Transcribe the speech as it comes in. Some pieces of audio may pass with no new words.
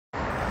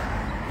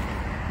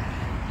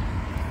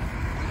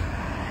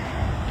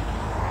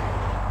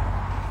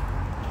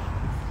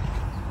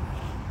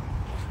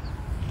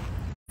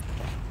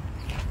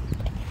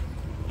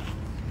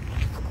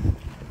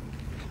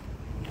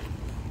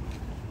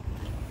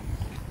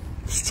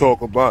Let's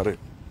talk about it.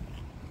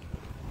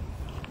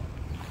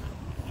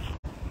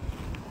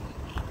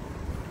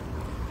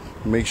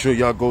 Make sure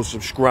y'all go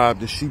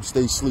subscribe to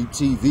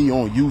SHEEPSTAYSLEEPTV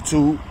on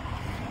YouTube.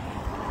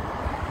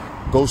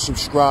 Go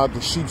subscribe to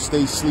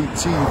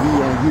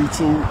SHEEPSTAYSLEEPTV on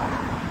YouTube.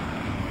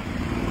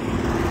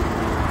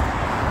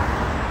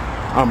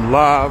 I'm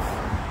live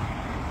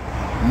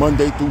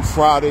Monday through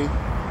Friday,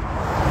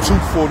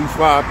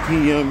 2:45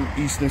 p.m.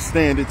 Eastern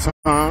Standard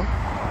Time.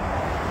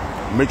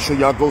 Make sure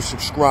y'all go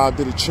subscribe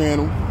to the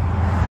channel.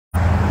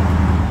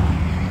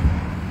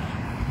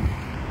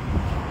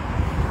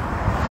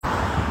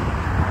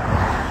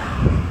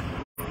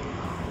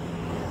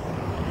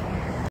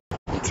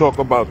 Talk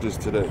about this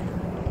today.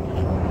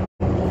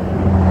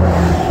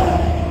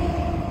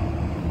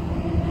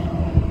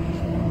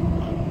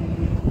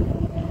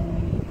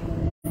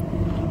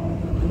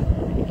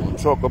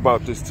 Talk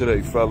about this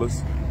today,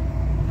 fellas.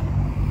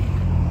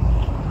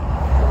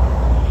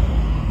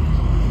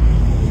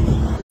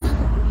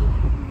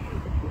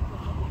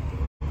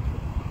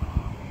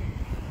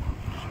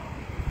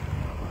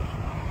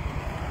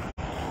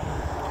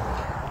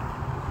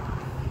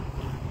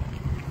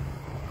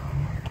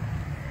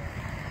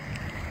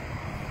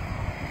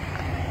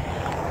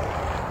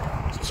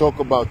 Talk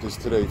about this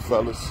today,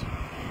 fellas.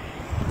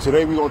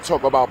 Today we're going to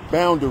talk about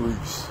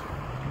boundaries.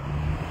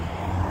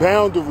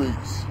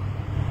 Boundaries.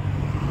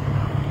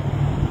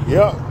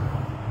 Yep.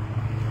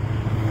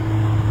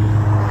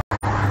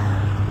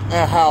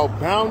 And how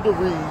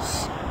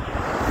boundaries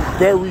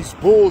buries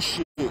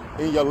bullshit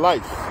in your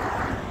life.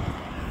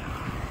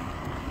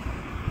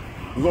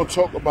 We're going to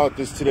talk about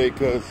this today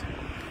because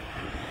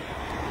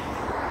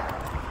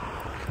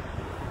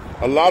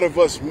a lot of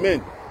us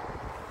men,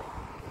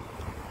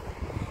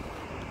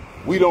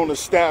 we don't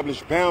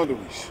establish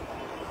boundaries.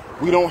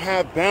 We don't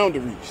have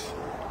boundaries.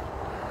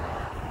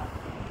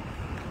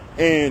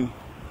 And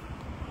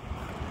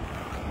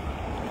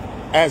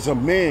as a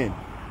man,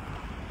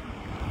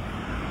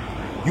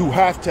 you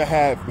have to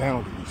have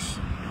boundaries.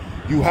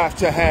 You have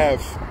to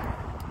have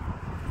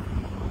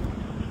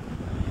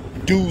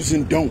do's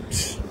and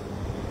don'ts.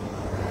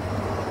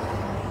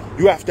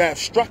 You have to have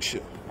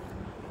structure.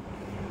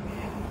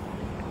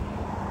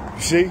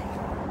 You see?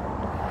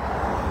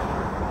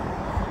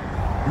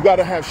 You got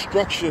to have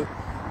structure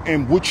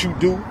in what you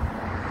do,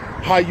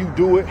 how you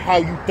do it, how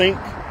you think.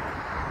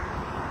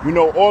 You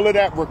know, all of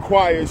that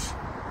requires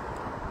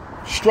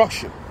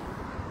structure.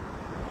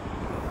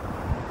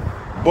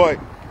 But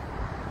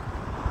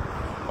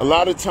a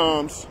lot of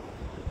times,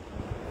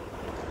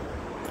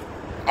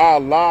 our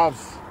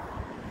lives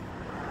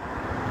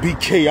be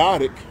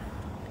chaotic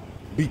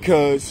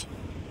because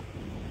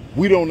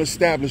we don't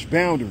establish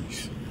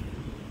boundaries.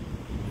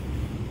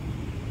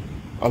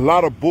 A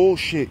lot of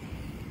bullshit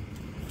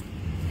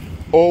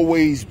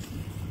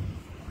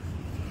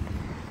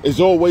is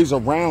always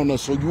around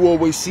us, so you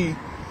always see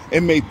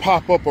it may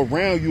pop up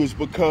around you, is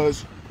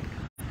because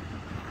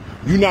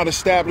you're not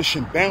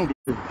establishing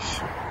boundaries.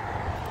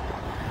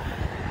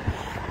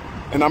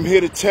 And I'm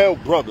here to tell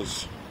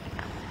brothers,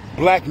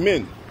 black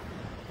men,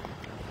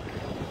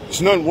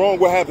 there's nothing wrong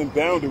with having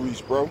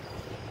boundaries, bro.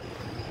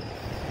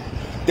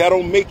 That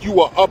don't make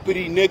you a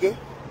uppity nigga.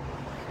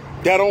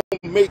 That don't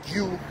make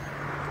you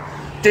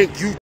think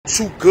you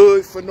too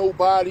good for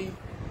nobody.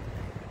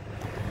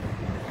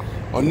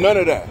 Or none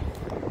of that.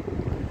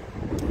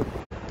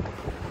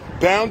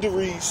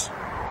 Boundaries,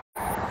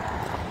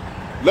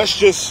 let's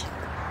just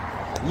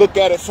look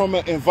at it from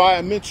an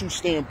environmental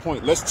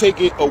standpoint. Let's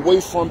take it away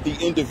from the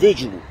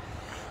individual.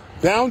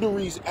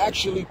 Boundaries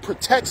actually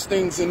protects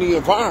things in the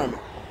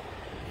environment.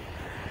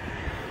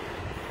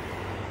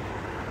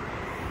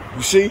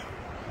 You see?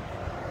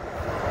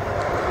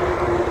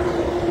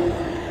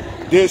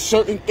 There's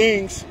certain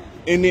things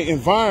in the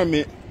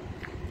environment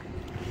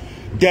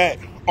that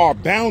are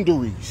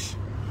boundaries.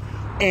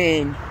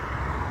 And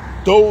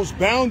those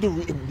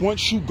boundaries,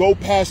 once you go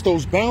past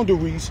those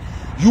boundaries,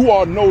 you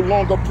are no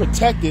longer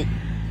protected,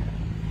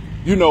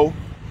 you know,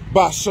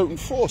 by certain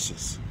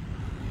forces.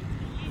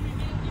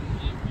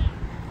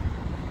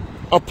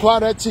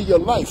 Apply that to your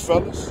life,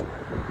 fellas.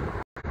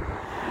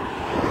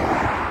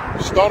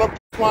 Start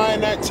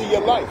applying that to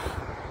your life.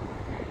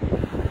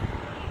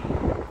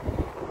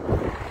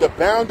 The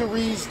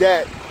boundaries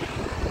that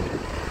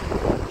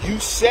you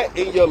set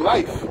in your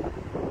life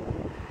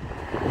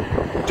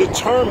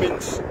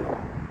determines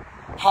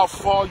how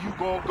far you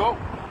gonna go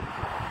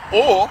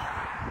or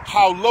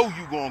how low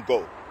you gonna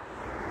go.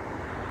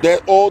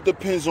 That all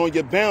depends on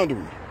your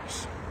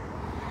boundaries.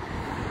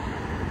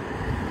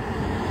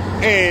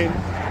 And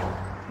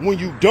when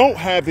you don't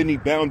have any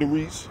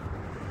boundaries,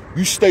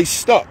 you stay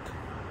stuck.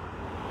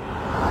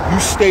 You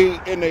stay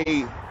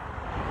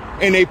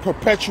in a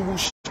perpetual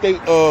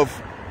state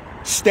of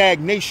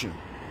stagnation.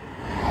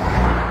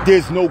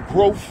 There's no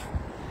growth,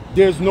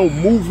 there's no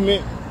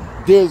movement,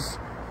 there's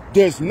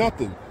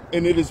nothing.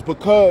 And it is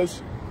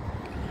because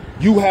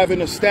you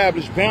haven't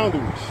established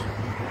boundaries.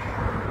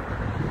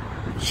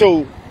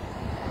 So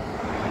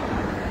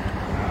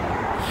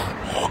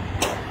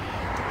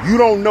you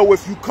don't know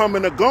if you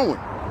coming or going.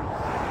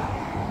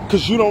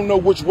 because you don't know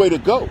which way to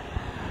go.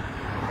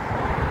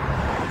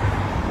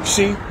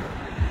 See,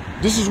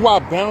 this is why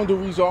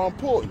boundaries are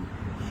important.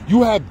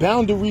 You have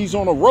boundaries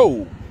on a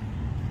road.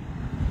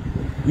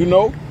 You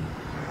know,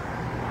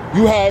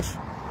 you have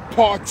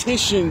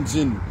partitions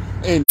and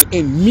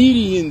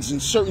medians and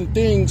certain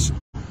things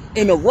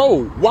in a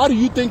road. Why do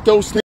you think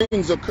those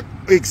things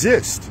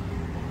exist?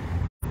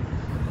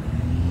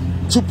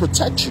 To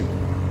protect you.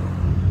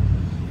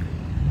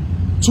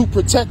 To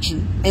protect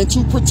you and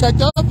to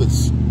protect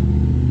others.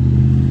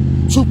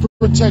 To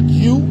protect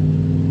you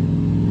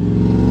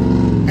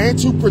and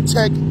to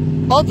protect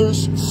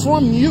others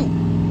from you.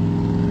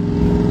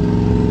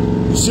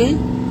 You see?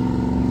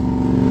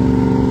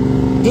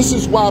 This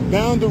is why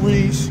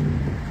boundaries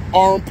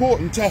are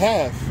important to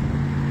have.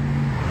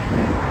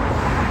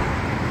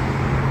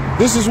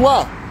 This is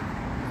why.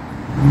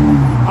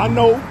 I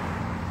know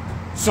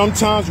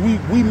sometimes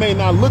we may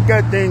not look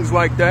at things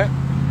like that,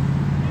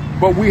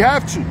 but we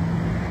have to.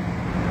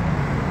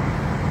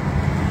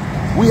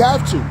 We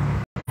have to.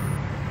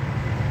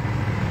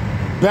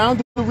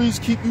 Boundaries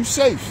keep you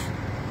safe.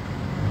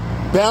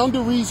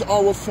 Boundaries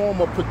are a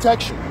form of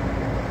protection.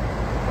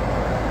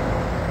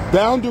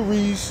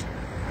 Boundaries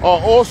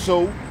are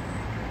also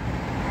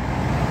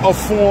a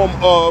form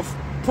of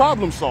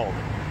problem solving.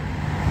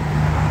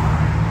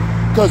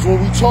 Because when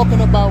we're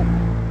talking about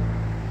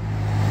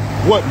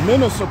what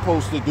men are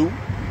supposed to do,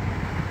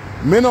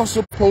 men are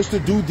supposed to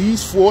do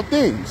these 4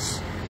 things: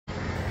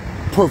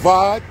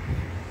 provide,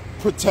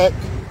 protect,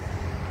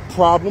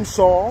 problem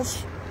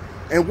solve,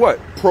 and what?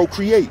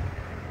 Procreate.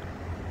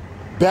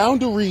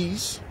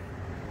 Boundaries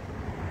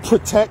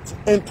protect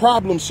and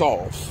problem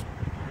solve.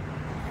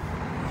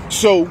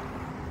 So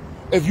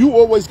if you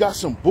always got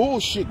some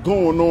bullshit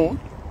going on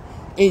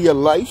in your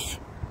life,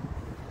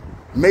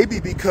 maybe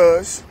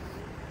because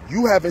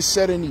you haven't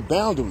set any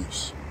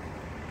boundaries.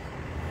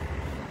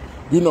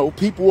 You know,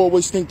 people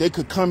always think they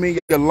could come in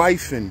your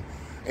life and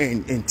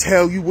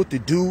tell you what to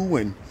do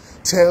and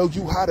tell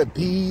you how to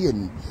be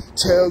and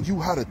tell you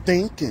how to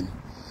think, and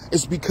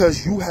it's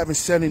because you haven't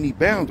set any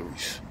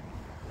boundaries.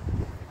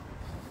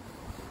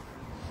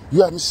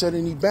 You haven't set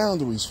any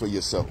boundaries for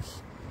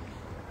yourself.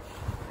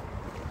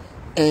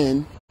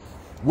 And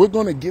we're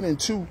going to get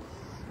into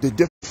the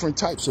different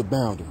types of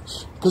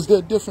boundaries, because there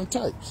are different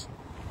types.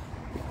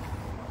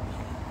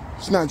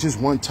 It's not just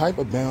one type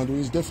of boundary,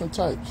 it's different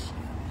types.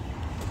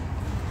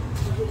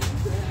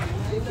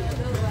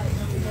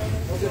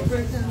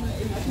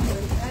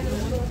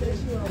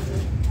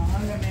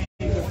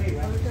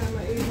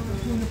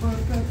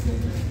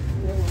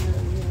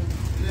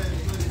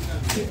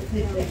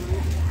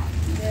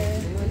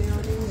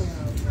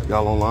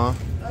 Y'all online?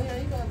 Oh, yeah,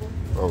 you got one.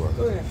 All right.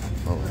 Go ahead.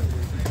 All right.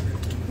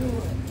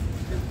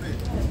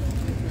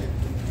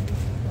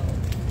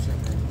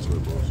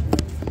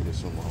 Get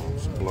some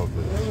plug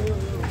this.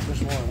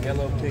 Which one?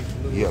 Yellow, pink,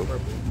 blue, Yellow.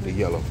 purple. The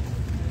yellow.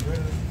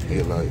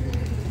 Yeah, like.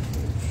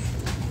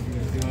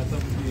 You want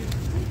something big?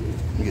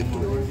 Get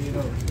through it.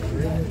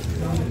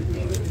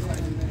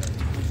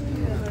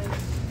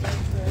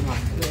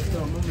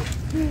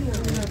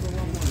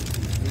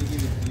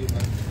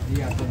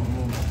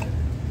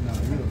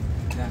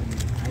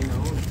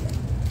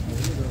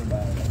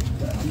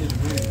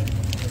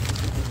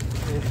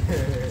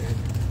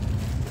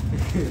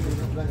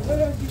 What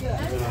else you got?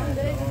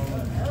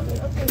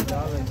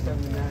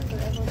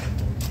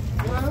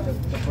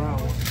 The brown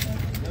one.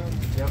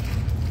 Yep.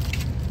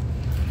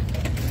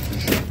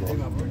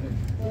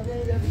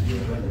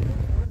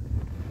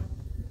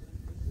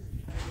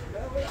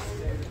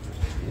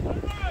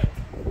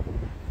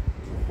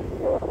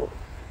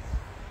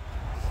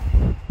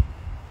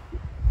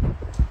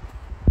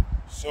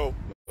 So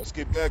let's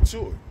get back to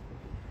it.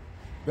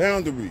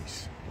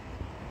 Boundaries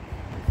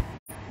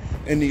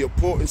and the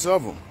importance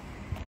of them.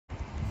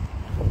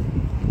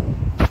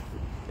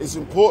 It's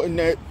important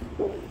that,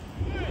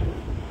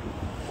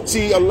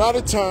 see, a lot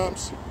of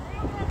times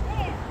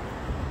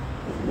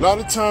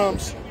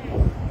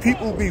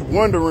people be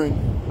wondering,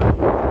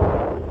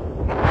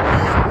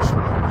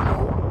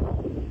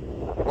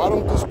 why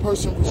don't this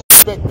person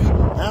respect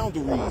people's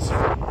boundaries?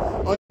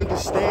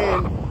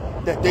 Understand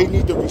that they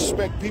need to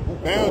respect people's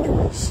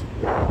boundaries.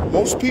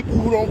 Most people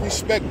who don't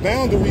respect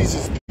boundaries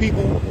is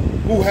people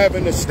who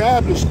haven't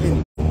established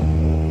any.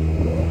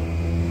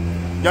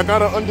 Y'all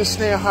gotta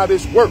understand how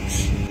this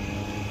works.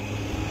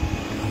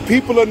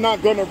 People are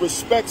not gonna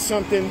respect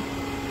something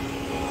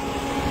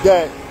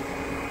that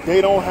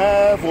they don't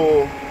have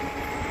or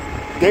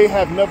they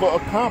have never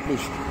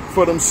accomplished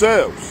for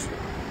themselves.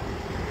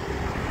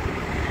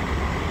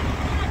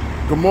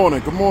 Good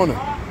morning, good morning.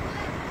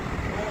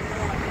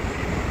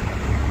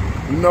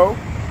 You know?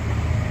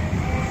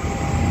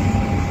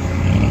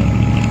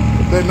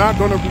 They're not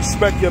gonna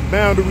respect your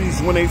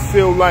boundaries when they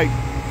feel like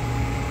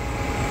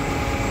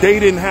they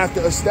didn't have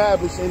to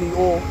establish any,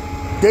 or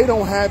they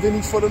don't have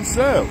any for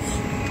themselves.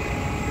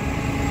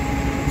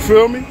 You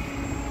feel me?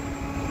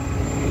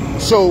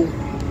 So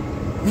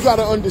you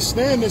gotta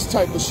understand this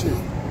type of shit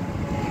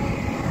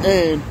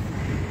and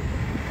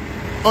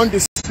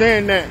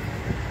understand that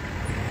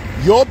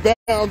Your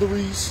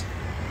boundaries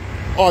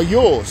are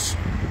yours.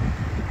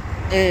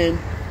 And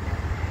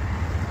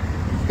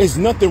there's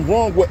nothing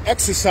wrong with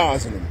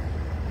exercising them.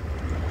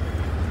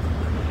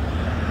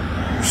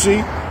 You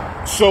see?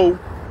 So,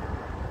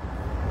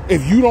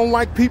 if you don't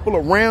like people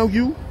around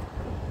you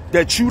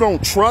that you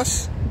don't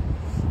trust,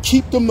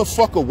 keep them the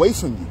fuck away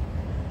from you.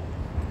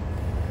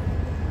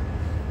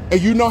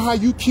 And you know how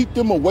you keep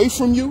them away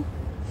from you?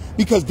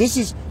 Because this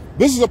is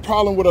a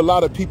problem with a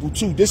lot of people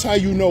too. This is how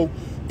you know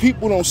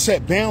people don't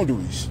set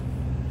boundaries.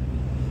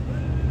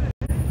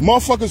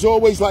 Motherfuckers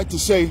always like to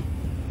say,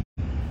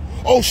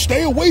 oh,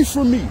 stay away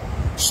from me.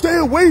 Stay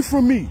away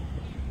from me.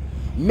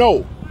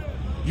 No.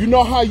 You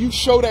know how you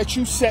show that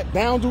you set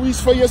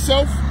boundaries for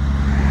yourself?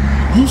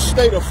 You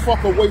stay the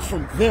fuck away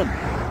from them.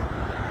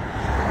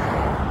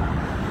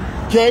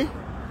 Okay?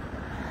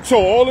 So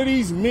all of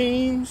these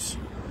memes,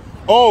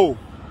 oh,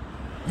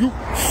 you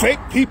fake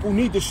people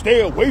need to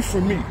stay away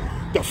from me.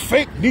 The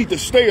fake need to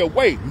stay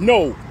away.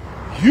 No,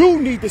 you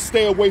need to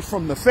stay away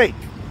from the fake.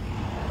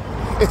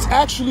 It's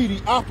actually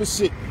the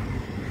opposite.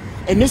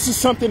 And this is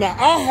something that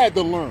I had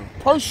to learn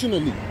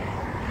personally,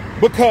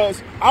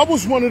 because I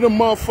was one of the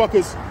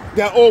motherfuckers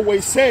that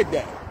always said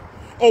that.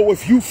 Oh,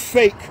 if you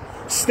fake,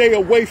 stay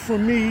away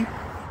from me.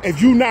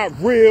 If you not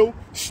real,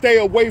 stay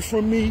away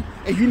from me.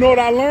 And you know what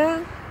I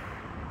learned?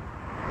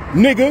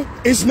 Nigga,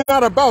 it's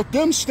not about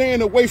them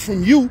staying away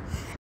from you.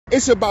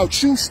 It's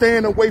about you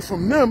staying away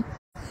from them,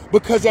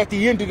 because at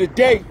the end of the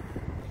day,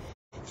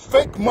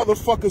 fake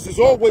motherfuckers is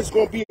always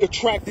going to be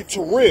attracted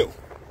to real.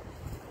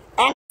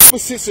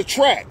 Opposites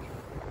attract.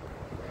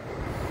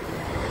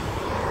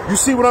 You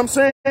see what I'm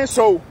saying?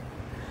 So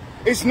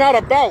it's not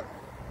about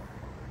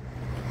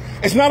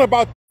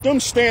them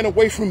staying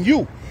away from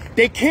you.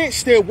 They can't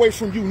stay away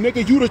from you,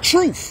 nigga. You the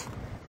truth.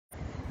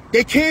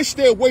 They can't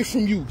stay away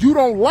from you. You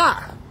don't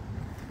lie.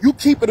 You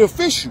keep it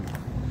official.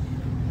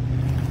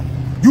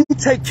 You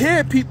take care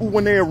of people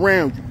when they're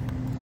around you.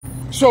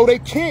 So they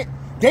can't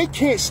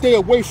stay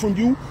away from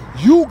you.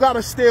 You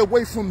gotta stay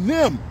away from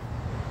them.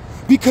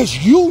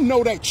 Because you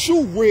know that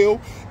you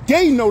real.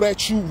 They know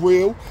that you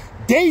real.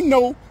 They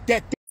know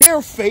that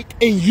they're fake,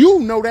 and you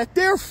know that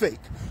they're fake.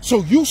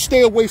 So you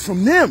stay away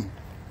from them.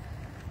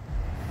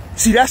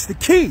 See, that's the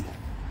key.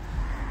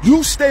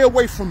 You stay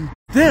away from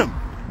them.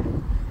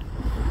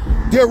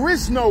 There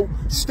is no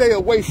stay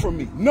away from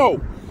me.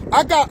 No,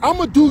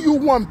 I'ma do you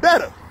one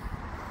better.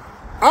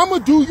 I'ma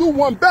do you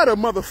one better,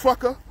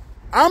 motherfucker.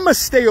 I'ma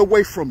stay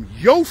away from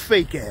your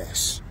fake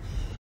ass.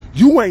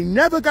 You ain't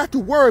never got to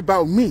worry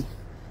about me.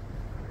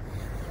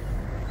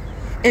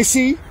 And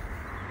see,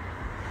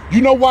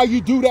 you know why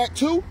you do that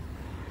too?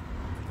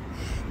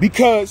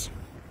 Because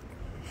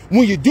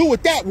when you do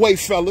it that way,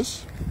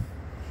 fellas,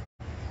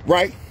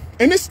 right?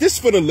 And this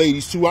for the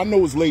ladies too. I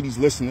know it's ladies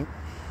listening,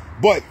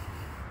 but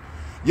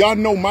y'all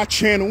know my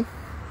channel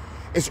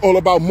is all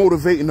about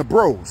motivating the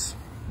bros.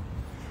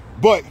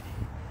 But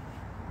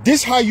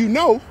this how you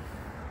know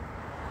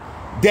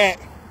that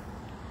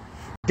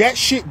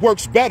shit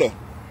works better.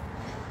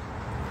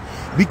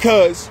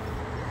 Because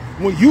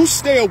when you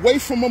stay away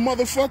from a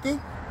motherfucker,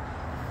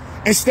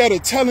 instead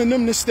of telling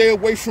them to stay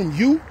away from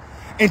you,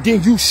 and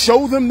then you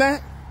show them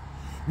that,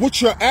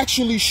 what you're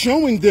actually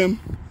showing them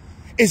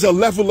is a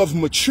level of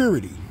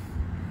maturity.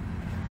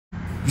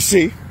 You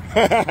see?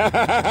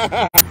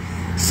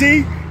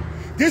 See?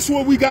 This is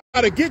what we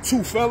gotta get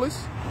to,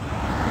 fellas.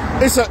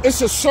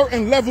 It's a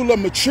certain level of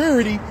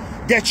maturity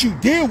that you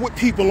deal with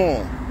people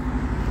on.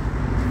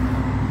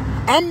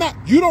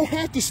 You don't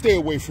have to stay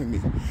away from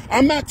me.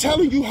 I'm not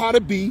telling you how to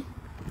be.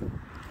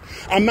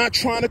 I'm not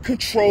trying to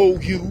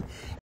control you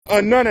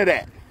or none of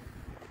that.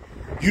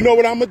 You know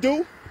what I'm gonna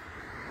do?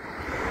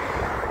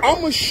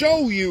 I'm gonna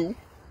show you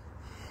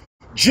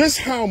just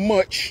how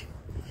much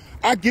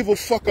I give a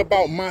fuck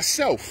about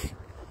myself.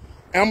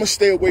 And I'm gonna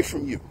stay away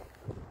from you.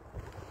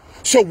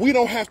 So we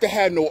don't have to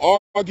have no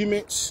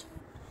arguments.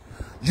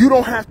 You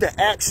don't have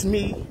to ask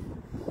me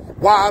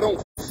why I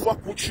don't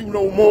fuck with you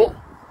no more.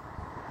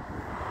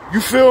 You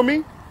feel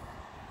me?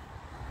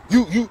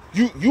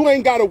 You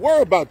ain't gotta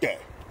worry about that.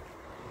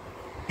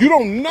 You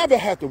don't never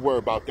have to worry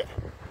about that.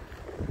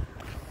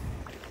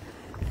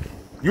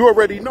 You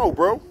already know,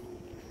 bro.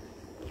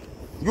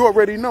 You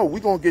already know. We're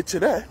gonna get to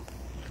that.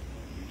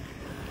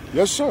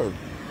 Yes, sir.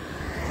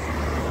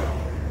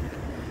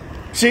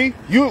 See,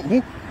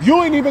 you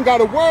ain't even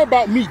gotta worry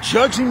about me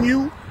judging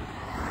you.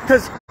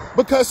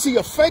 Because see,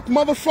 a fake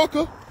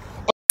motherfucker,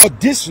 a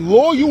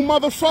disloyal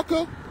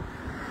motherfucker,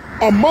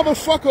 a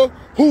motherfucker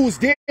who's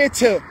there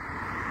to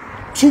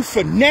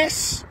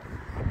finesse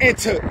and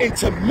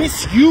to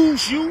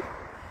misuse you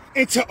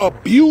and to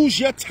abuse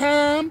your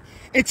time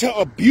and to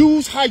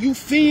abuse how you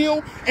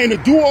feel and to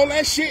do all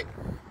that shit.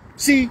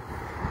 See,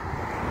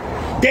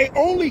 they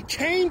only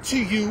came to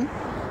you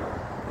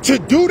to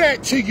do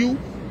that to you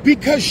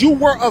because you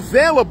were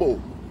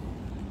available.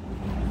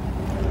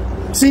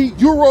 See,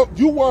 you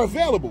were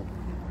available.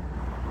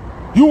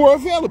 You were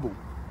available.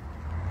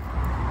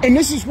 And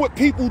this is what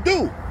people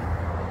do.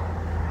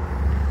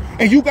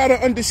 And you got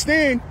to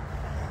understand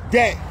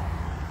that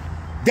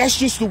That's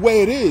just the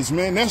way it is,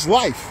 man. That's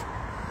life.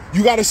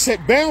 You got to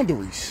set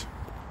boundaries.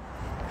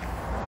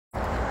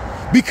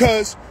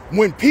 Because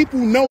when people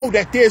know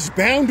that there's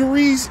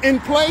boundaries in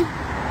play,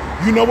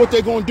 you know what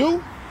they're going to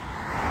do?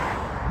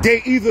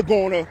 They're either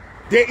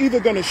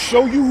going to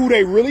show you who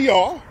they really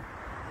are,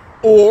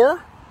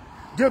 or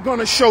they're going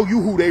to show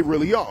you who they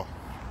really are.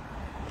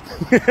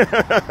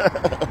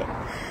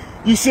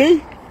 You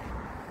see?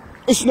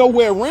 It's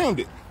nowhere around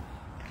it.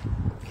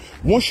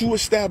 Once you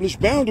establish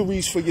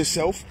boundaries for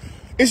yourself,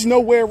 it's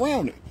nowhere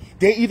around it.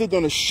 They're either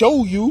going to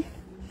show you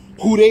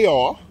who they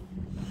are,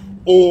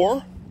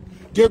 or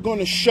they're going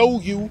to show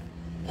you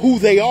who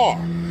they are.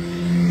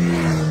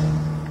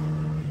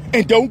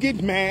 And don't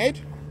get mad.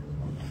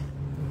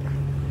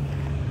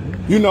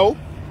 You know,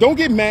 don't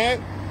get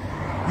mad.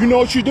 You know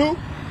what you do?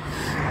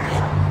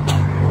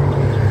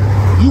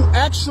 You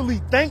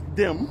actually thank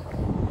them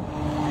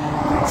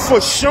for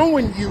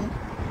showing you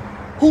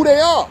who they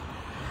are.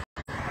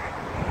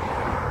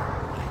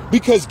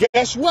 Because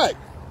guess what?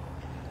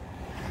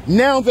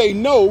 Now they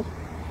know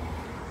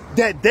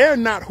that they're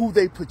not who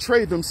they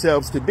portray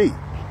themselves to be.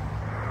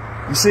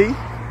 You see?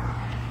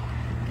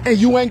 And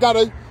you ain't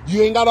gotta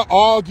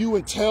argue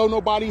and tell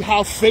nobody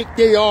how fake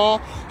they are,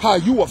 how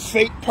you a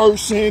fake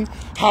person,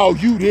 how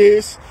you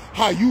this,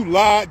 how you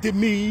lied to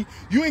me.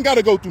 You ain't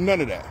gotta go through none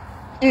of that.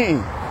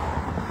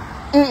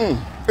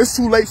 It's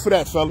too late for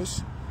that,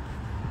 fellas.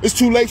 It's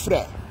too late for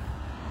that.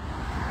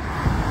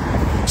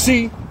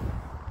 See,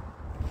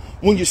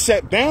 when you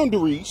set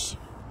boundaries,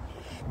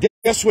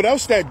 guess what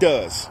else that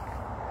does?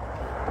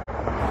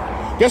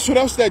 Guess what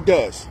else that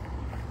does?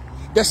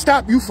 That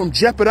stop you from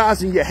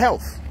jeopardizing your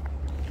health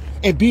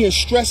and being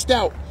stressed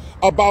out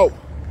about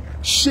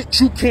shit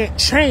you can't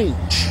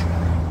change.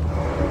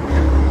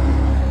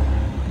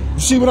 You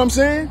see what I'm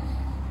saying?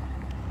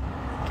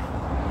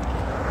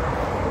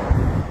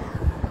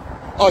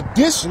 A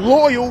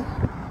disloyal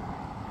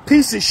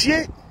piece of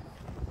shit,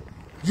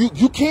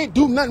 you can't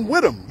do nothing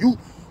with them.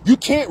 You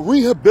can't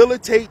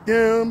rehabilitate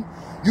them.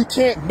 You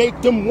can't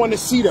make them want to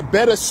see the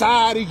better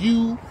side of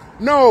you.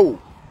 No.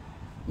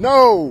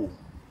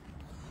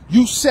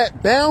 You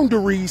set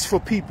boundaries for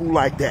people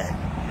like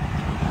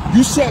that.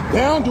 You set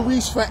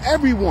boundaries for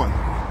everyone.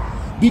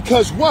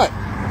 Because what?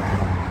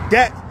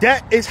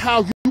 That is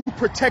how you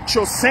protect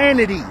your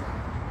sanity.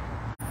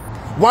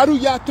 Why do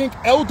y'all think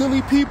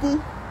elderly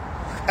people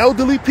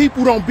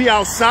don't be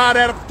outside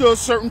after a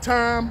certain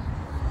time?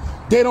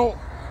 They don't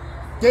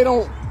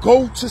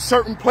go to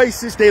certain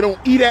places. They don't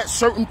eat at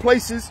certain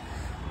places.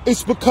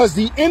 It's because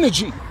the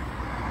energy.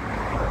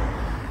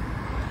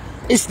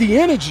 It's the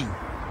energy.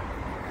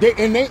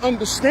 They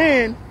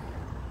understand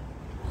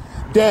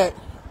that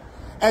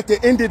at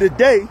the end of the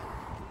day,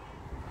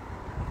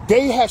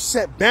 they have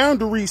set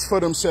boundaries for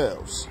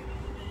themselves.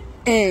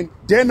 And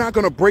they're not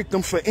going to break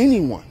them for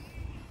anyone.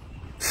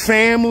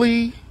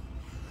 Family,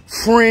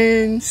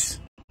 friends,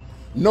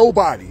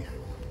 nobody.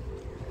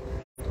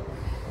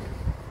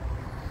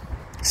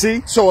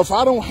 See? So if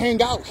I don't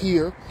hang out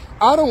here,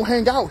 I don't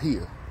hang out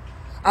here.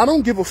 I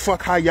don't give a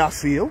fuck how y'all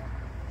feel.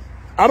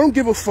 I don't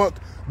give a fuck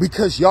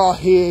because y'all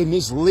here and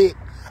it's lit.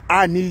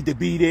 I need to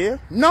be there.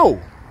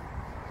 No.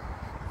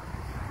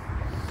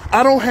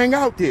 I don't hang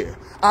out there.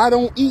 I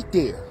don't eat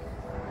there.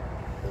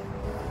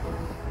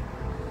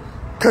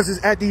 Because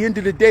at the end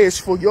of the day, it's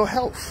for your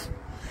health.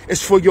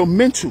 It's for your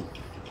mental.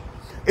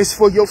 It's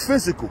for your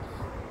physical.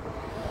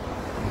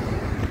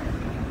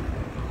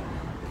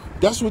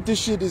 That's what this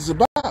shit is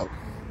about.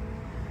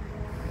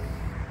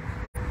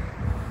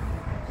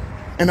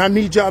 And I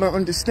need y'all to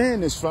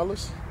understand this,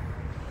 fellas.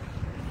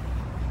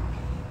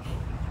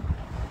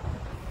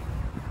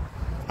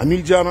 I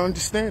need y'all to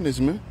understand this,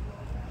 man.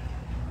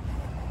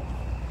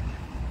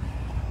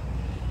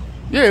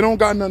 Yeah, it don't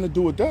got nothing to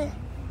do with that.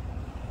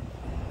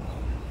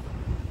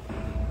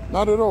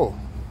 Not at all.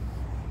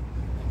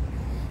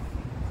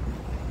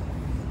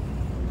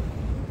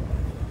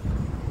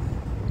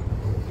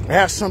 It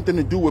has something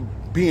to do with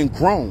being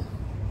grown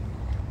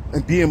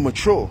and being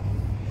mature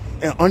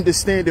and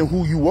understanding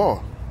who you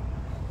are.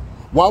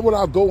 Why would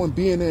I go and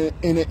be in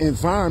an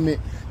environment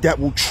that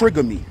will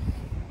trigger me,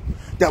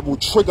 that will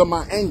trigger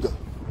my anger,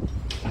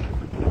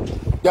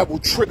 that will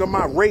trigger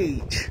my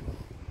rage?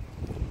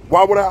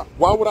 Why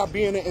would I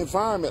be in an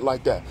environment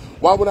like that?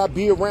 Why would I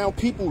be around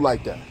people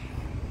like that?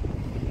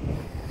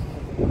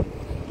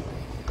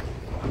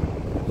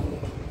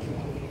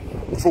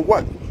 For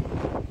what?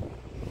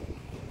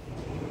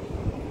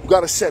 You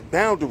gotta set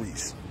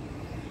boundaries.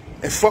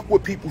 And fuck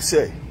what people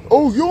say.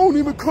 Oh, you don't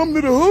even come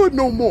to the hood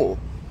no more.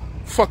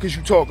 Fuck is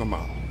you talking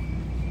about?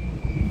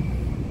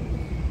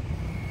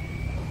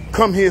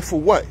 Come here for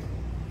what?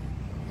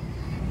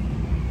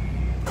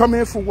 Come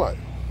here for what?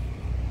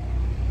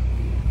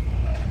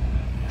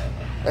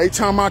 Every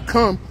time I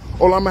come,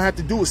 all I'm gonna have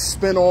to do is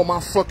spend all my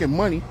fucking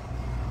money.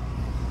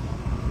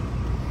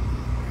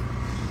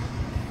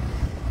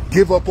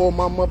 Give up all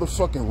my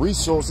motherfucking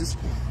resources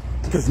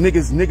because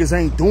niggas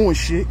ain't doing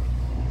shit.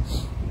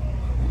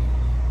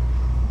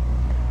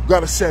 You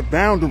gotta set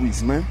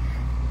boundaries, man.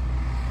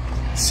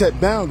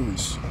 Set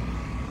boundaries.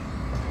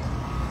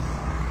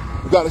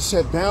 You got to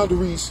set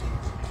boundaries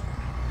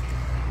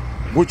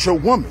with your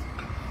woman.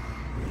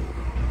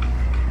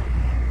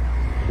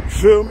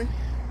 Feel me?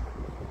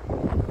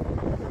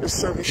 There's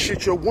certain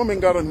shit your woman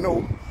got to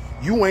know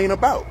you ain't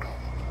about.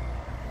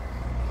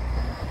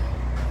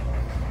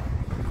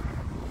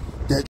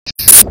 That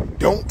you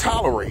don't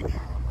tolerate.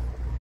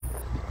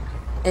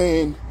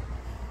 And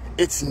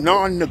it's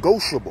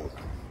non-negotiable.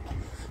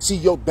 See,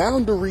 your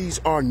boundaries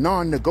are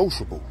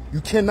non-negotiable.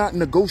 You cannot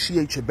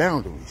negotiate your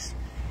boundaries.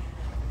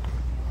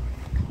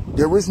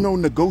 There is no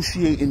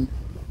negotiating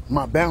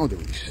my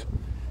boundaries.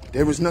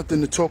 There is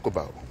nothing to talk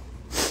about.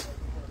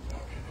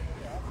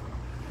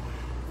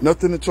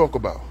 Nothing to talk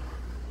about.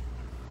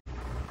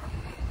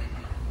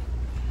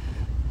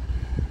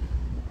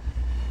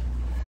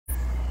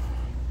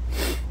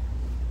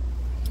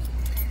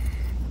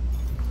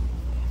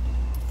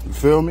 You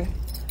feel me?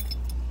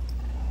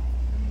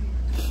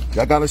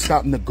 Y'all gotta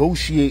stop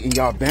negotiating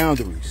y'all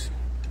boundaries.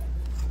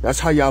 That's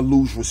how y'all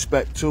lose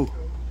respect too.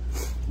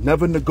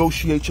 Never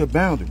negotiate your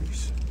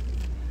boundaries.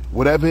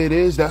 Whatever it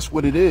is, that's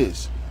what it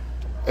is.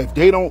 If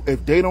they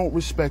don't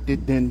respect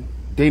it, then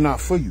they not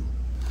for you.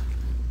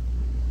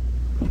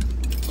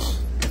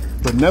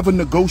 But never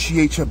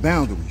negotiate your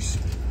boundaries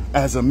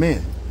as a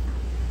man.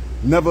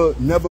 Never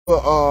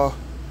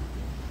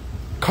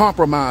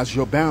compromise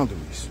your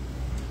boundaries.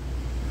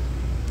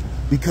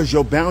 Because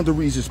your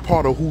boundaries is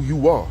part of who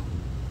you are.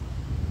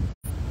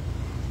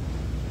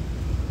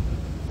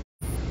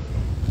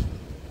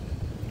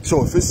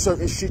 So if it's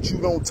certain shit you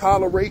don't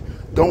tolerate,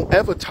 don't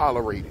ever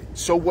tolerate it.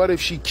 So what if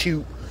she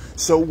cute?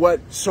 So what?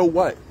 So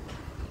what?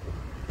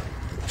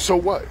 So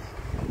what?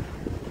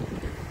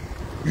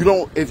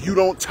 If you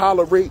don't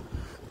tolerate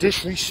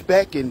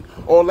disrespect and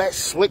all that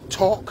slick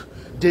talk,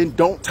 then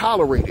don't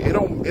tolerate it. It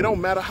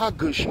don't matter how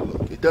good she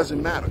look. It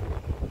doesn't matter.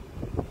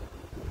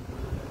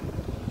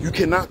 You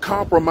cannot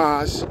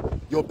compromise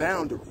your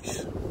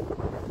boundaries.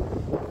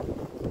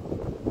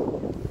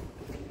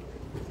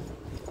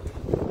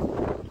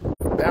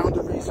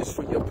 Boundaries is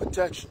for your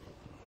protection.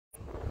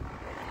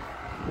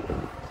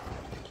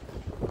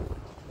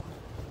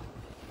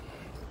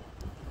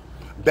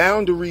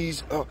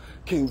 Boundaries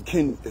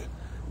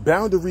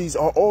boundaries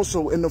are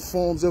also in the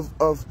forms of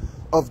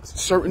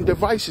certain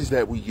devices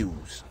that we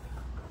use.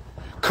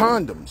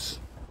 Condoms.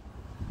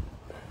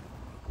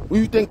 What do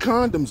you think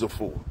condoms are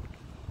for?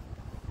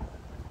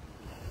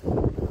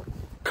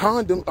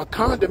 A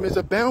condom is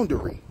a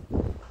boundary.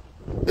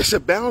 It's a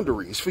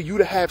boundary. It's for you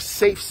to have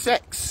safe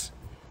sex.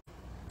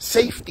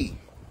 Safety.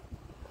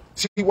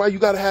 See why you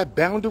gotta have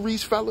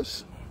boundaries,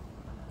 fellas?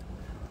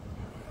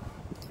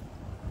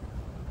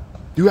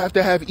 You have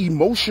to have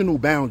emotional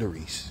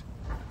boundaries.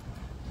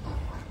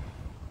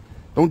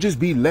 Don't just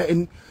be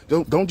letting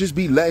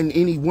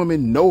any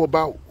woman know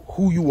about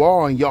who you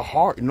are and your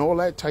heart and all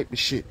that type of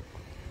shit.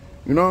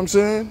 You know what I'm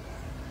saying?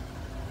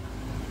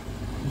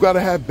 You gotta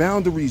have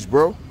boundaries,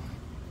 bro.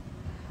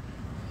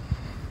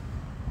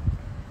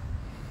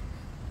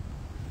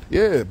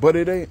 Yeah, but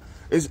it ain't.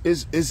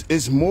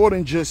 It's more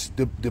than just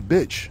the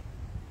bitch.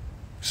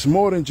 It's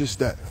more than just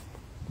that.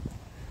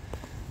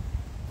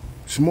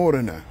 It's more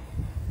than that.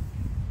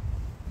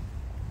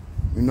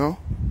 You know?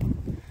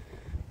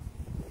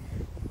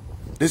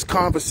 This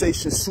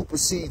conversation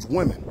supersedes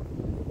women.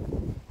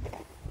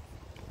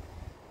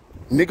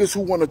 Niggas who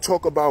want to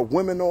talk about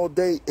women all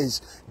day,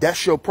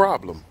 that's your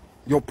problem.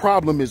 Your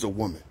problem is a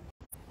woman.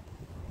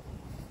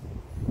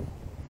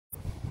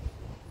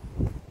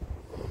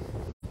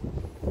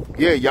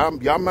 Yeah,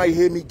 y'all might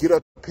hear me get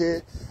up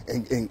here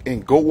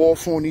and go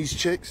off on these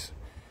chicks.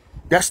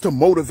 That's to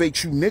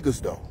motivate you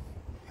niggas, though.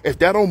 If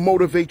that don't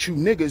motivate you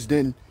niggas,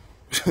 then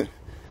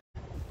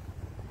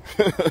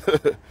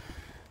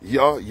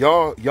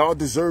y'all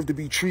deserve to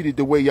be treated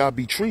the way y'all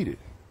be treated.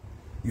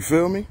 You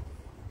feel me?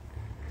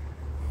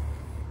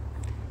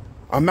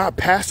 I'm not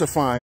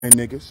pacifying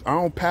niggas. I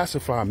don't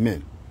pacify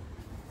men.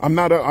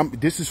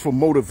 This is for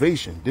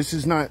motivation. This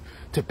is not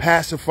to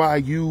pacify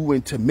you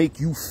and to make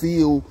you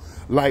feel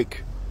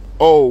like,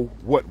 oh,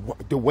 what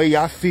the way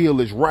I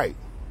feel is right.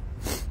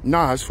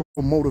 Nah, it's for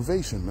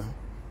motivation, man.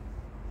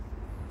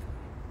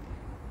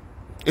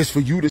 It's for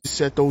you to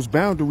set those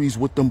boundaries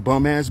with them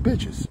bum ass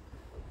bitches.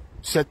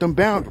 Set them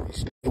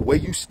boundaries.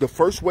 The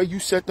first way you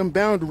set them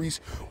boundaries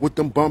with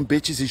them bum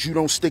bitches is you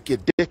don't stick your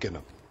dick in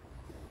them.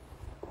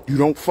 You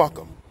don't fuck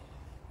them.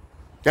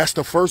 That's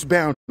the first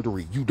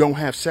boundary. You don't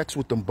have sex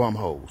with them bum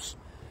hoes.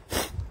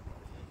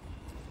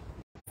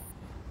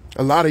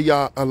 A lot of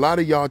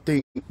y'all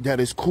think that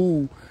it's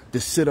cool to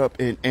sit up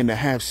and to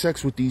have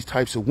sex with these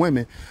types of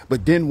women,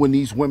 but then when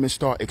these women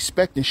start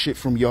expecting shit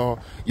from y'all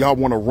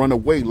want to run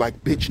away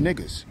like bitch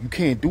niggas. You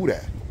can't do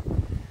that.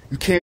 You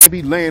can't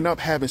be laying up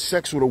having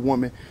sex with a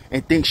woman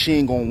and think she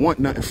ain't gonna want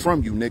nothing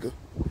from you, nigga.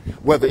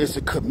 Whether it's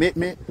a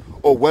commitment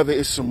or whether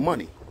it's some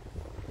money.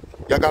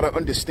 Y'all gotta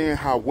understand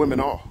how women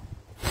are.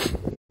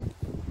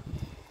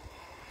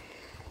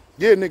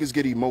 Yeah, niggas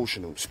get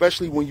emotional,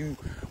 especially when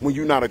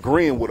you're not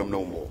agreeing with them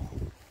no more.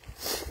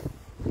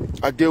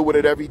 I deal with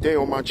it every day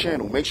on my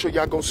channel. Make sure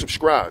y'all go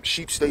subscribe.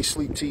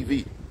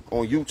 SHEEPSTAYSLEEPTV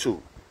on YouTube.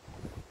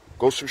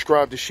 Go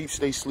subscribe to Sheep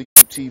Stay Sleep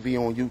TV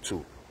on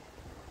YouTube.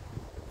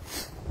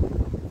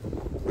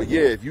 But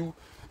yeah,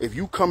 if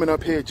you coming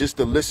up here just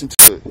to listen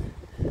to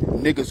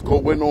niggas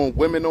going on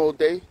women all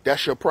day,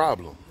 that's your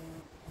problem.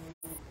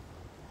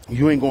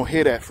 You ain't gonna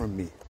hear that from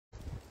me.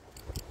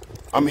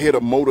 I'm here to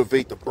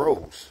motivate the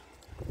bros.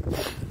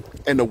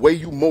 And the way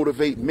you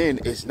motivate men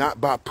is not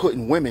by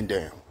putting women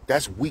down.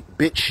 That's weak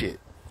bitch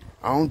shit.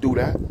 I don't do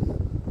that.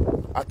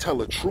 I tell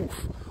the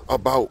truth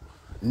about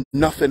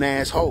nothing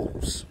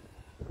assholes.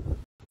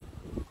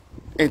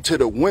 And to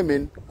the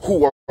women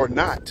who are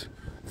not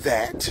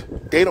that,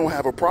 they don't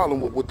have a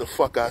problem with what the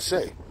fuck I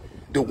say.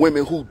 The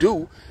women who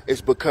do is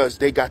because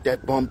they got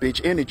that bum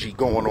bitch energy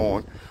going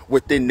on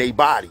within their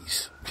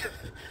bodies.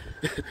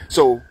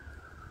 So,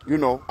 you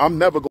know, I'm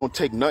never going to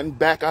take nothing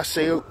back I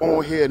say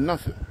on here,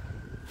 nothing.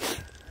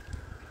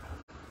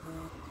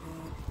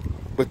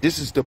 But this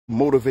is to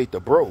motivate the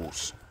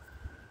bros.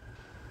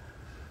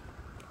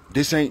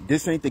 This ain't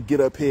to get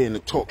up here and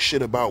to talk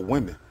shit about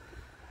women.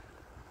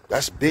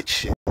 That's bitch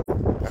shit.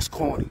 That's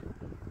corny.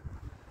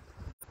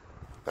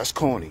 That's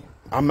corny.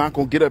 I'm not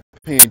going to get up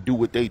here and do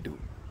what they do.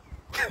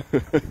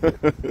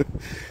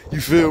 You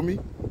feel me?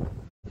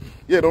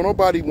 Yeah, don't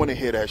nobody want to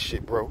hear that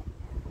shit, bro.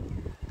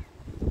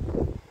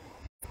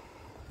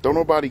 Don't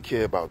nobody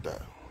care about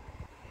that.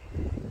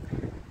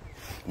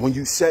 When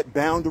you set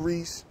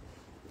boundaries,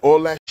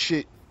 all that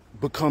shit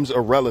becomes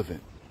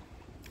irrelevant.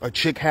 A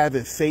chick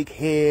having fake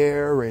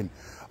hair and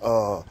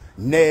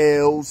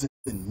nails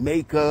and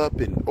makeup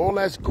and all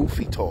that's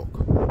goofy talk.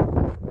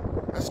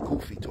 That's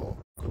goofy talk.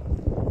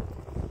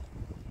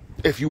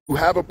 If you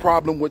have a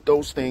problem with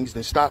those things,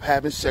 then stop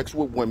having sex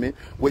with women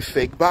with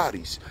fake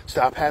bodies.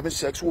 Stop having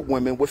sex with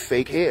women with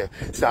fake hair.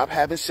 Stop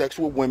having sex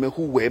with women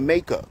who wear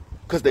makeup.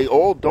 Because they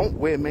all don't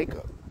wear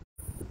makeup.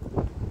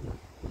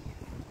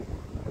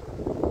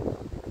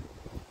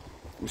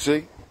 You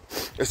see?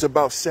 It's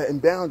about setting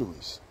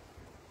boundaries.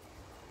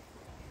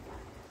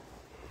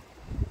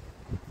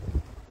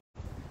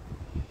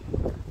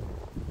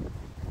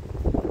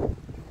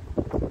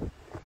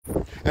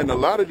 And a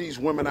lot of these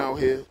women out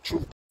here,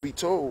 truth be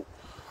told,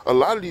 a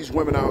lot of these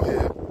women out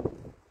here,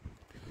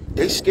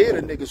 they scared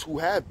of niggas who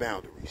have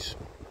boundaries.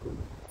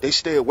 They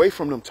stay away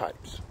from them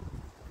types.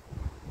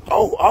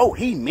 Oh,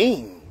 he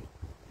mean.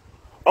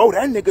 Oh,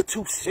 that nigga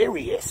too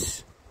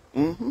serious.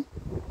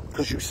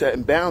 Because you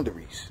setting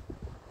boundaries.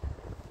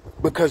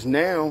 Because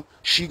now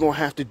she gonna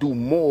have to do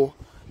more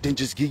than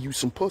just give you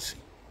some pussy.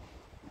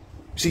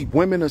 See,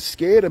 women are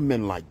scared of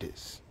men like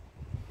this.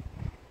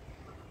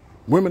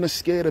 Women are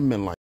scared of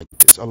men like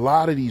this. A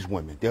lot of these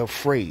women, they're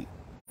afraid.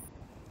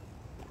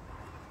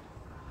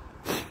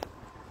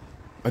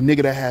 A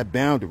nigga that had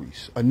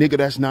boundaries. A nigga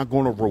that's not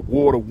going to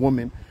reward a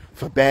woman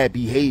for bad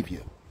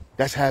behavior.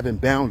 That's having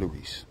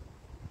boundaries.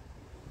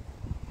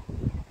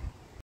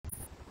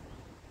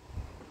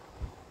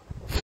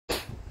 You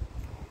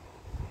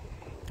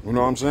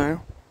know what I'm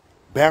saying?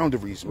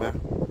 Boundaries,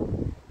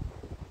 man.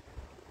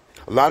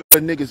 A lot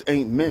of niggas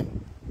ain't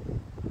men.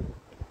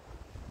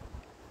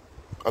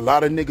 A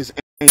lot of niggas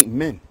ain't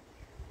men.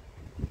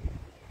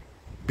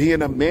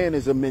 Being a man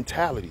is a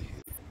mentality.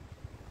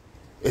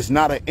 It's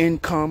not an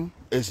income.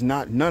 It's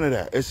not none of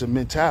that. It's a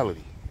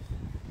mentality.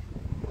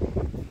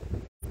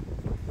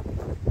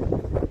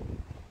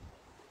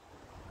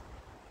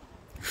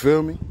 You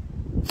feel me?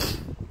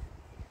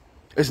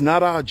 It's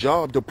not our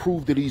job to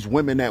prove to these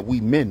women that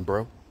we men,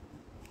 bro.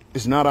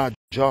 It's not our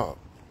job.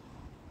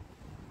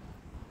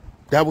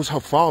 That was her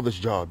father's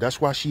job. That's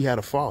why she had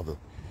a father.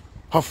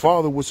 Her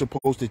father was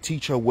supposed to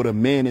teach her what a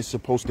man is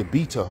supposed to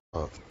be to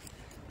her.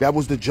 That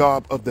was the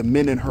job of the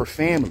men in her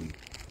family.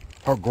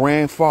 Her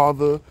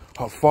grandfather,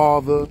 her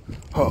father,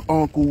 her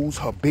uncles,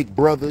 her big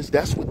brothers.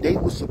 That's what they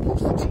were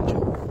supposed to teach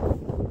her.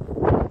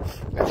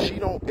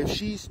 If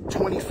she's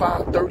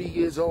 25, 30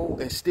 years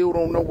old and still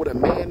don't know what a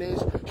man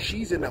is,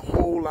 she's in a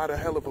whole lot of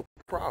hell of a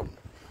problem.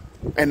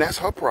 And that's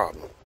her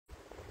problem.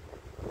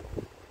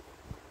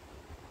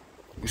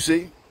 You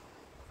see?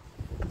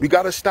 We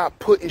got to stop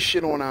putting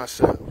shit on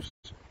ourselves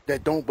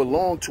that don't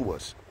belong to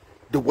us.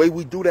 The way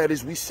we do that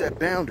is we set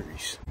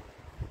boundaries.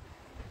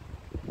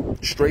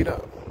 Straight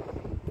up.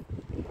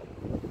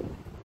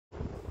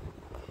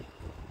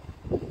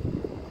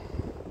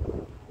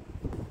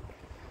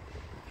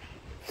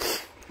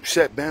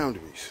 Set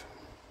boundaries.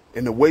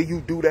 And the way you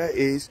do that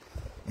is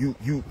you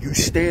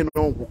stand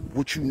on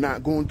what you're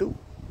not going to do.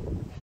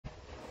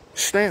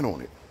 Stand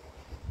on it.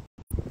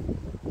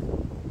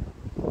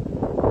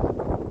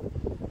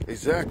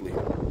 Exactly.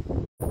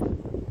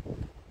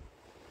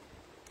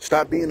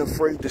 Stop being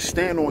afraid to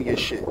stand on your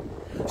shit.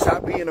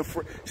 Stop being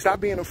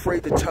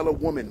afraid to tell a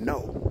woman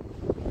no.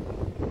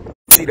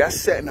 See, that's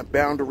setting a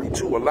boundary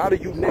too. A lot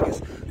of you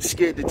niggas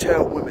scared to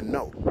tell women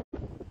no.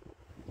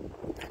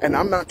 And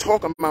I'm not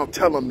talking about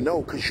tell them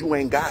no because you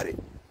ain't got it.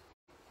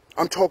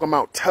 I'm talking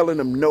about telling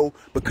them no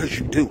because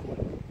you do.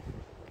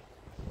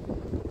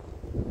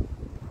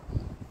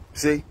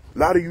 See, a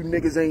lot of you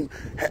niggas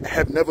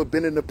have never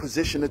been in a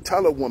position to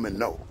tell a woman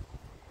no.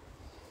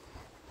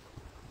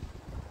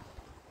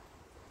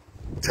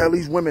 Tell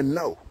these women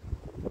no.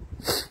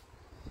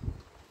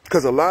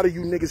 Because a lot of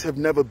you niggas have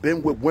never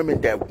been with women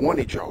that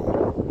wanted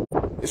y'all.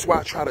 That's why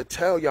I try to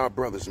tell y'all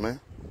brothers,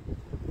 man.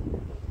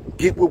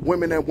 Get with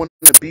women that want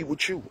to be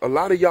with you. A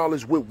lot of y'all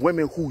is with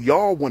women who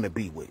y'all want to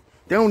be with.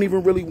 They don't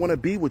even really want to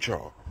be with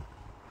y'all.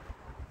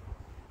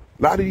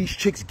 A lot of these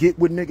chicks get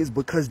with niggas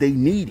because they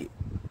need it.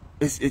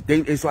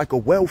 It's like a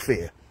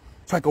welfare.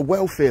 It's like a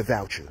welfare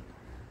voucher.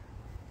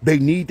 They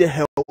need the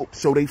help,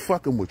 so they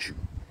fucking with you.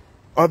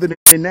 Other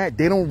than that,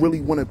 they don't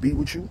really want to be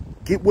with you.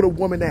 Get with a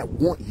woman that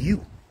want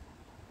you.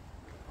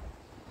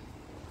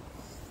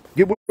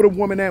 Get with a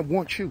woman that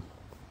wants you.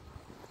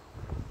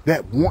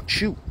 That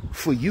wants you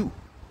for you.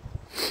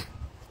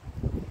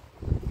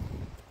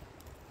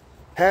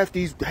 Half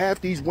these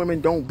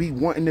women don't be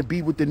wanting to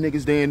be with the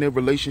niggas they in their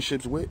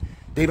relationships with.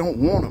 They don't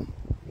want them.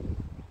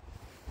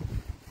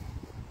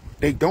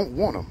 They don't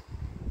want them.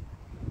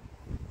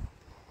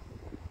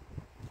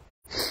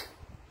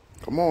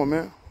 Come on,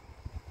 man.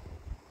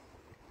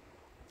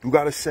 You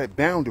gotta set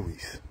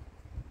boundaries.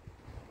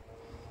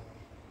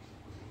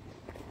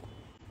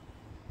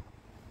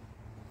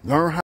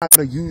 Learn how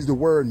to use the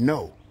word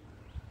no.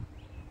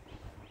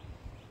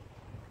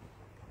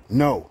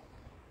 No.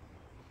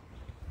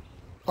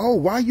 Oh,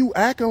 why you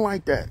acting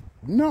like that?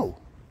 No.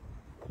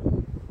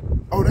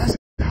 Oh, that's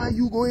how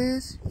you go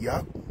is?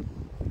 Yup.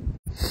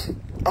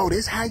 Oh,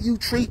 this how you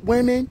treat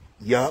women?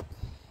 Yup.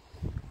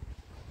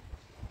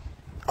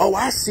 Oh,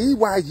 I see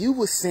why you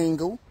was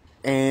single.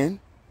 And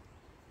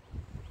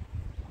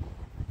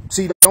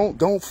see,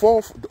 don't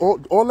fall for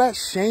all that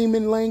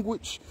shaming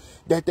language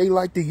that they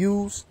like to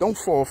use. Don't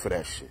fall for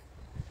that shit.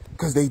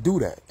 Because they do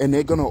that. And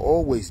they're gonna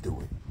always do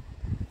it.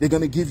 They're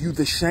gonna give you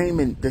the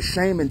shaming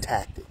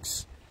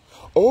tactics.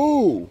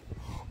 Why?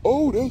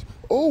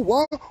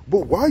 But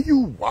why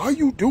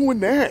you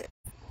doing that?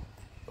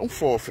 Don't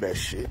fall for that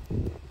shit.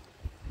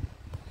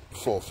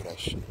 Fall for that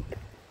shit.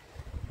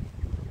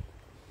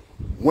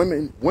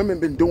 Women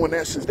been doing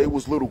that since they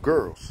was little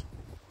girls.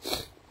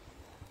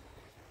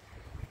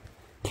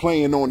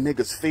 Playing on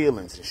niggas'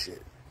 feelings and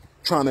shit.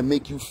 Trying to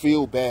make you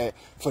feel bad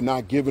for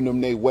not giving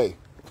them their way.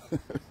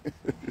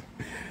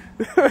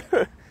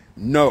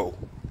 No.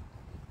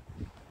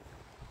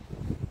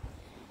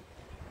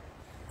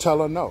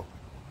 Tell her no.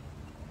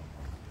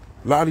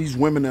 A lot of these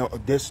women,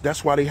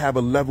 that's why they have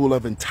a level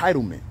of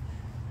entitlement.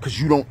 Because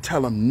you don't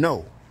tell them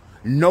no.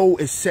 No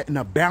is setting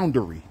a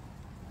boundary.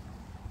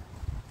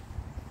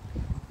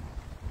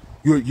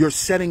 You're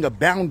setting a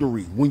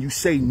boundary when you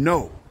say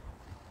no.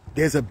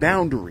 There's a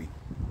boundary.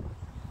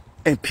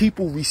 And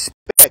people respect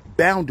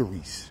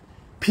boundaries.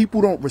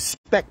 People don't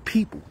respect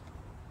people.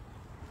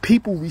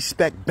 People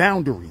respect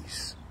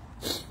boundaries.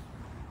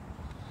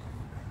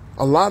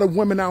 A lot of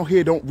women out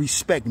here don't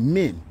respect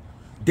men.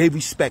 They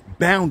respect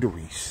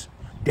boundaries.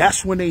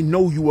 That's when they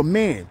know you a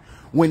man.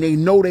 When they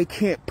know they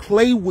can't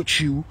play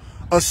with you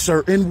a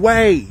certain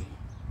way.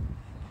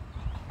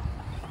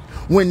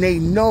 When they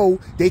know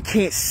they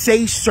can't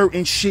say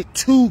certain shit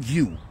to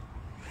you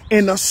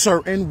in a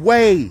certain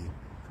way.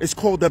 It's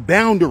called a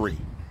boundary.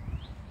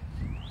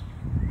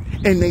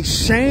 And they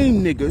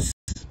shame niggas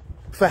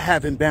for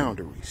having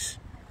boundaries.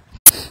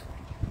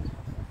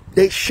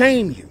 They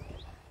shame you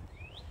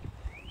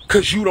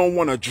because you don't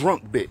want a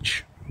drunk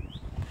bitch.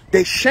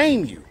 They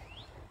shame you.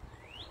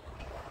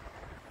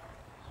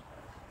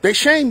 They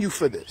shame you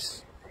for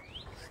this.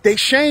 They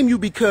shame you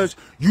because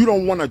you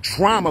don't want a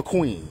drama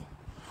queen.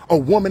 A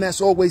woman that's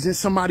always in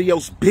somebody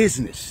else's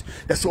business.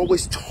 That's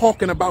always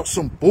talking about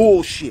some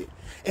bullshit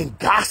and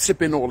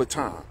gossiping all the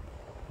time.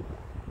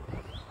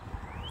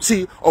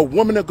 See, a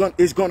woman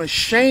is going to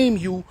shame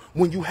you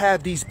when you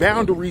have these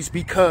boundaries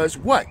because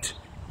what?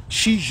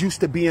 She's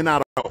used to being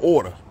out of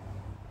order.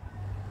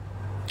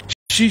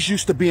 She's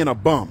used to being a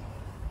bum.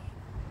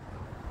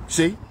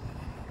 See?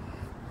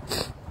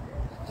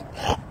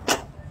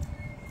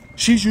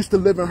 She's used to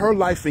living her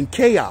life in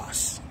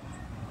chaos.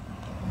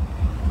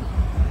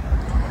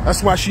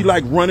 That's why she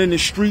like running the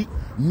street,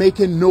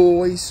 making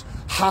noise,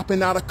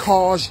 hopping out of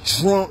cars,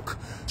 drunk,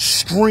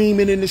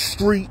 screaming in the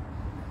street.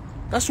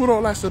 That's what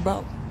all that's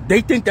about.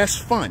 They think that's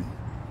fun.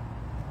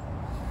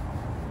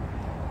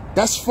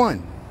 That's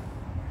fun.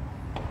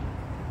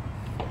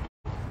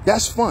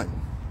 That's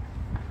fun.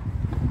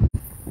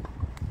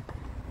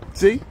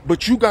 See?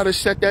 But you got to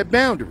set that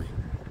boundary.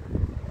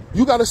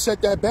 You got to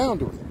set that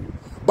boundary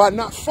by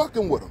not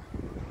fucking with them.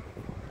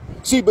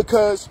 See,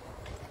 because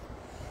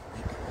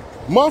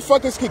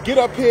motherfuckers could get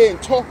up here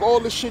and talk all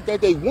the shit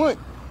that they want.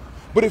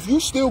 But if you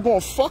still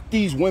gonna fuck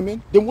these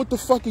women, then what the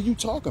fuck are you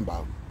talking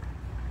about?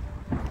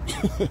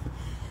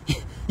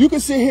 You can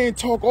sit here and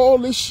talk all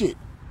this shit.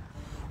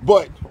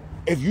 But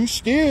if you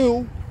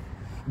still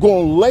gonna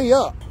lay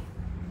up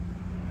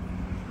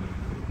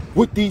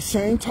with these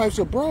same types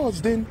of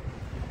broads, then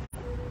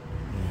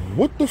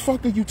what the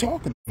fuck are you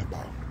talking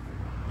about?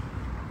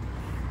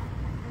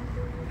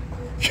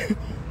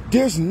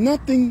 There's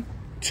nothing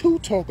to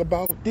talk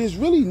about. There's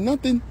really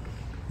nothing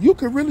you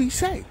can really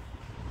say.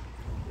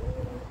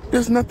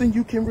 There's nothing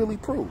you can really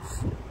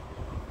prove.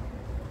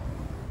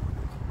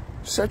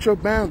 Set your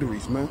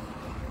boundaries, man.